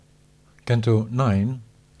Canto 9,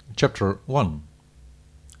 Chapter 1.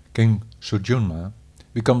 King Sudyumna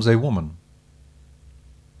becomes a woman.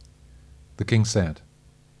 The king said,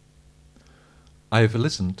 I have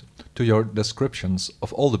listened to your descriptions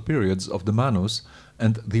of all the periods of the Manus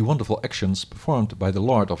and the wonderful actions performed by the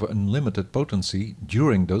Lord of unlimited potency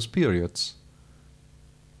during those periods.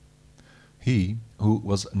 He, who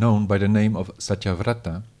was known by the name of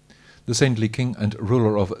Satyavrata, the saintly king and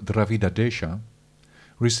ruler of Dravida Desha,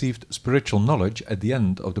 received spiritual knowledge at the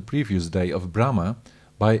end of the previous day of Brahma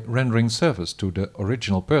by rendering service to the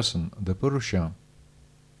original person, the Purusha.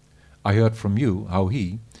 I heard from you how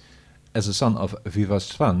he, as a son of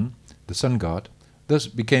Vivasvan, the sun god, thus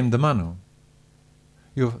became the Manu.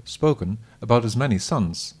 You have spoken about his many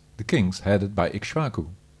sons, the kings headed by Ikshvaku.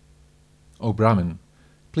 O Brahmin,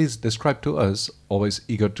 please describe to us, always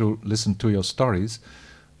eager to listen to your stories,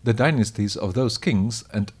 the dynasties of those kings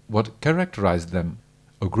and what characterized them,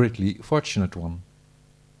 O greatly fortunate one.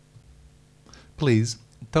 Please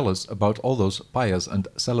tell us about all those pious and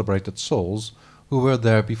celebrated souls who were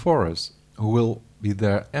there before us, who will be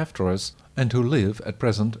there after us, and who live at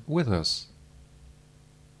present with us.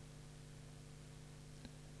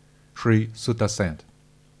 Sri Sutta said,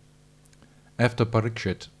 after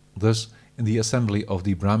Parikshit, thus in the assembly of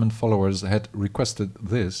the Brahmin followers, had requested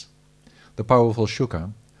this, the powerful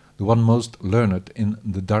Shuka, the one most learned in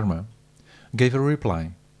the Dharma, gave a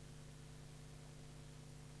reply.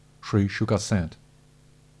 Sri Shuka said,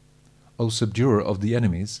 O subduer of the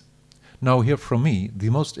enemies, now hear from me the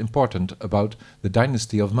most important about the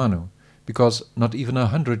dynasty of Manu, because not even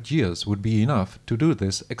 100 years would be enough to do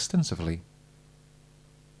this extensively.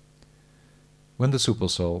 When the Super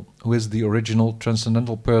Soul, who is the original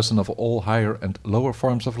transcendental person of all higher and lower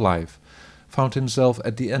forms of life, found himself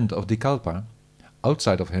at the end of the Kalpa,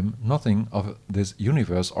 outside of him nothing of this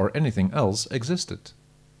universe or anything else existed.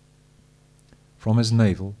 From his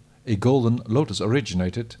navel a golden lotus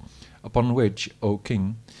originated, upon which, O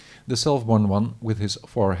king, the self-born one with his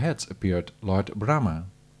 4 heads appeared, Lord Brahma.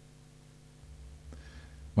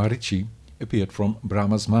 Marichi appeared from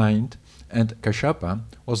Brahma's mind, and Kashyapa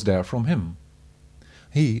was there from him.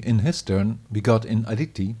 He, in his turn, begot in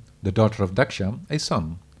Aditi, the daughter of Daksha, a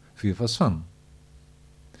son, Vivasvan.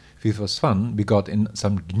 Vivasvan begot in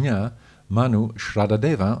Samgnya Manu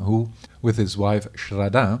Shradadeva, who, with his wife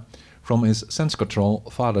Shraddha, from his sense control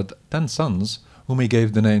fathered 10 sons, whom he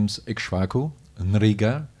gave the names Ikshvaku,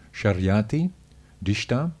 Nriga, Sharyati,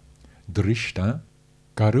 Dishta, Drishta,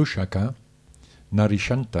 Karushaka,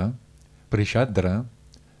 Narishanta, Prishadra,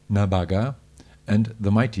 Nabaga, and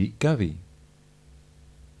the mighty Gavi.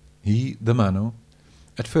 He, the Manu,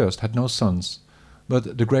 at first had no sons,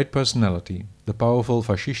 but the great personality, the powerful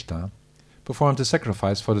Vashishta, performed a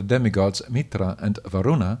sacrifice for the demigods Mitra and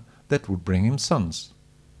Varuna that would bring him sons.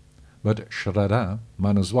 But Shraddha,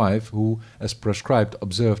 Manu's wife, who, as prescribed,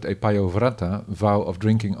 observed a Payovrata vow of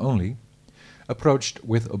drinking only, approached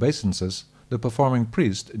with obeisances the performing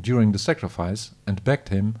priest during the sacrifice and begged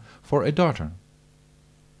him for a daughter.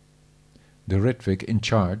 The Ritvik in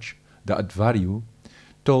charge, the Advaryu,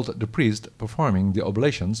 told the priest performing the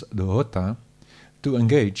oblations, the Hota, to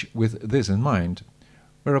engage with this in mind,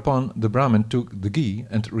 whereupon the Brahmin took the ghee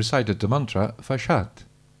and recited the mantra Vashat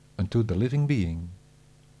unto the living being.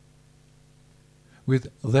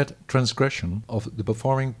 With that transgression of the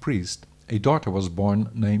performing priest, a daughter was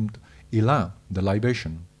born named Ila, the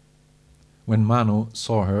libation. When Manu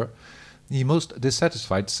saw her, he most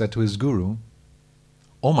dissatisfied said to his guru,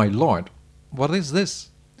 O my lord, what is this?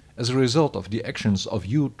 As a result of the actions of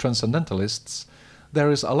you transcendentalists,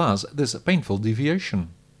 there is, alas, this painful deviation.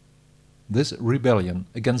 This rebellion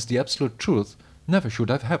against the absolute truth never should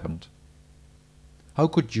have happened. How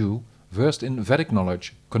could you, versed in Vedic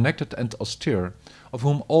knowledge, connected and austere, of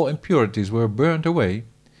whom all impurities were burned away,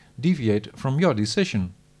 deviate from your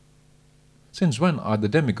decision? Since when are the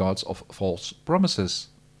demigods of false promises?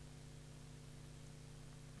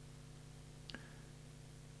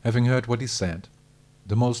 Having heard what he said,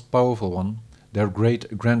 the most powerful one, their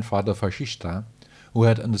great-grandfather Vashishta, who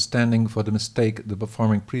had understanding for the mistake the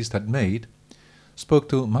performing priest had made, spoke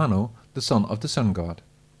to Manu, the son of the sun god.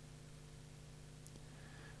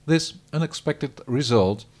 This unexpected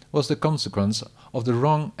result was the consequence of the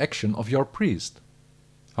wrong action of your priest.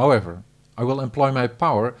 However, I will employ my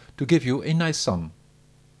power to give you a nice son.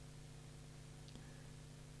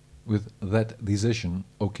 With that decision,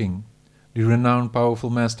 O king, the renowned powerful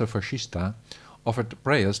master Vashishta offered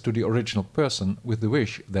prayers to the original person with the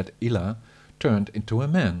wish that Ila turned into a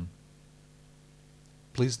man.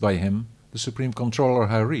 Pleased by him, the Supreme Controller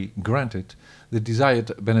Hari granted the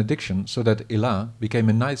desired benediction so that Ila became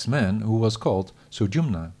a nice man who was called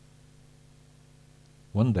Sudyumna.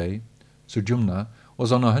 One day, Sudyumna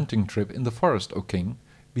was on a hunting trip in the forest, O king,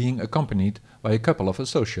 being accompanied by a couple of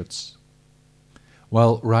associates.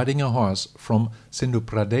 While riding a horse from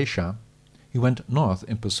Sindhupradesha, he went north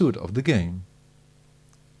in pursuit of the game.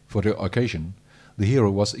 For the occasion, the hero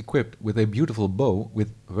was equipped with a beautiful bow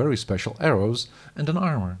with very special arrows and an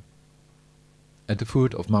armor. At the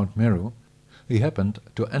foot of Mount Meru, he happened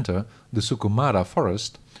to enter the Sukumara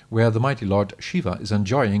forest, where the mighty Lord Shiva is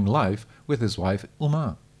enjoying life with his wife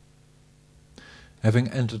Uma. Having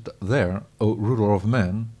entered there, O ruler of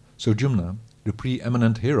men, Sudyumna, the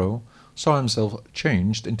pre-eminent hero, saw himself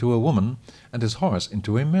changed into a woman and his horse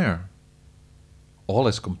into a mare. All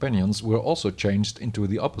his companions were also changed into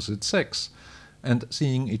the opposite sex, and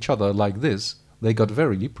seeing each other like this, they got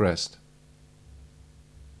very depressed.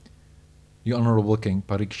 The Honorable King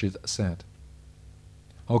Parikshit said,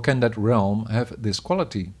 "How can that realm have this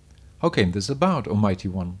quality? How came this about, O mighty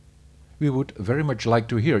one? We would very much like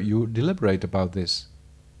to hear you deliberate about this."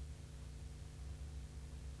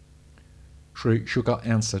 Sri Shuka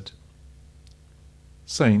answered,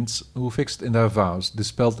 "Saints who fixed in their vows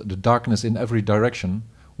dispelled the darkness in every direction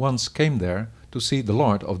once came there to see the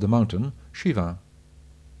Lord of the mountain, Shiva.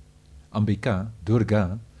 Ambika,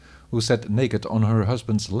 Durga, who sat naked on her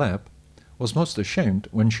husband's lap, was most ashamed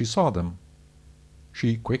when she saw them.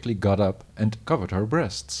 She quickly got up and covered her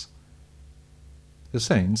breasts. The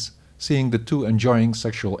saints, seeing the two enjoying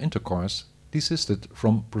sexual intercourse, desisted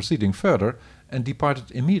from proceeding further and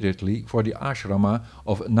departed immediately for the ashrama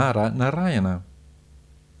of Nara Narayana.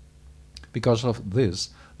 Because of this,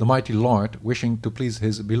 the mighty Lord, wishing to please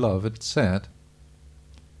his beloved, said,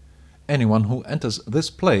 'Anyone who enters this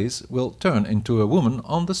place will turn into a woman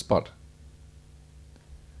on the spot.'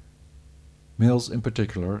 Males in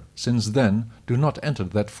particular, since then, do not enter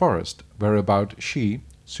that forest, whereabout she,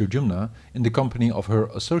 Sudyumna, in the company of her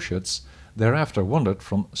associates, thereafter wandered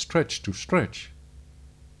from stretch to stretch.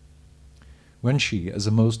 When she, as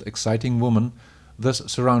a most exciting woman, thus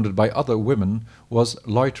surrounded by other women, was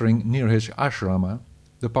loitering near his ashrama,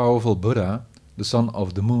 the powerful Buddha, the son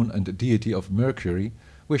of the moon and deity of Mercury,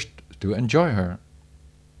 wished to enjoy her.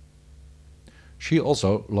 She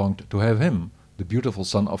also longed to have him, the beautiful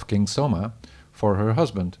son of King Soma, for her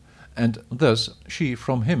husband, and thus she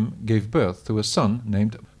from him gave birth to a son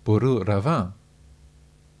named Pururava.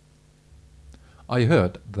 I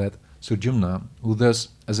heard that Sudyumna, who thus,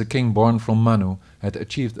 as a king born from Manu, had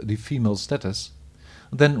achieved the female status,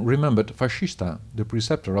 then remembered Vashishta, the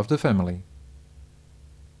preceptor of the family.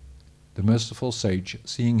 The merciful sage,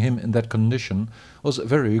 seeing him in that condition, was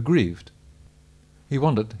very aggrieved. He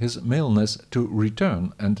wanted his maleness to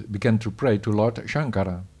return and began to pray to Lord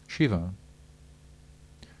Shankara, Shiva.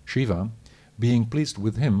 Shiva, being pleased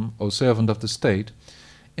with him, O servant of the state,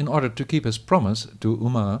 in order to keep his promise to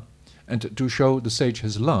Uma and to show the sage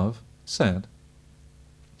his love, said,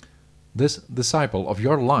 'This disciple of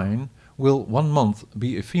your line will 1 month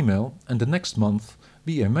be a female and the next month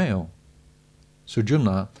be a male.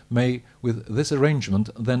 Sudyumna may with this arrangement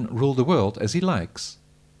then rule the world as he likes.'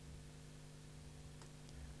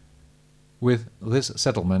 With this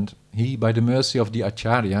settlement, he, by the mercy of the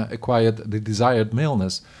Acharya, acquired the desired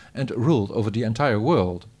maleness and ruled over the entire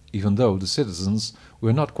world, even though the citizens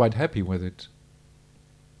were not quite happy with it.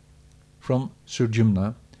 From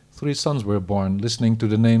Sudyumna, 3 sons were born, listening to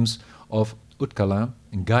the names of Utkala,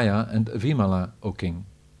 Gaya, and Vimala, O king.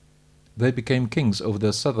 They became kings over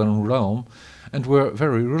the southern realm and were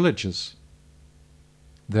very religious.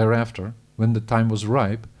 Thereafter, when the time was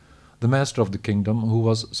ripe, the master of the kingdom, who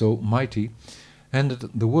was so mighty, handed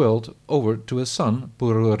the world over to his son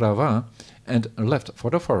Pururava and left for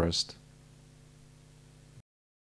the forest.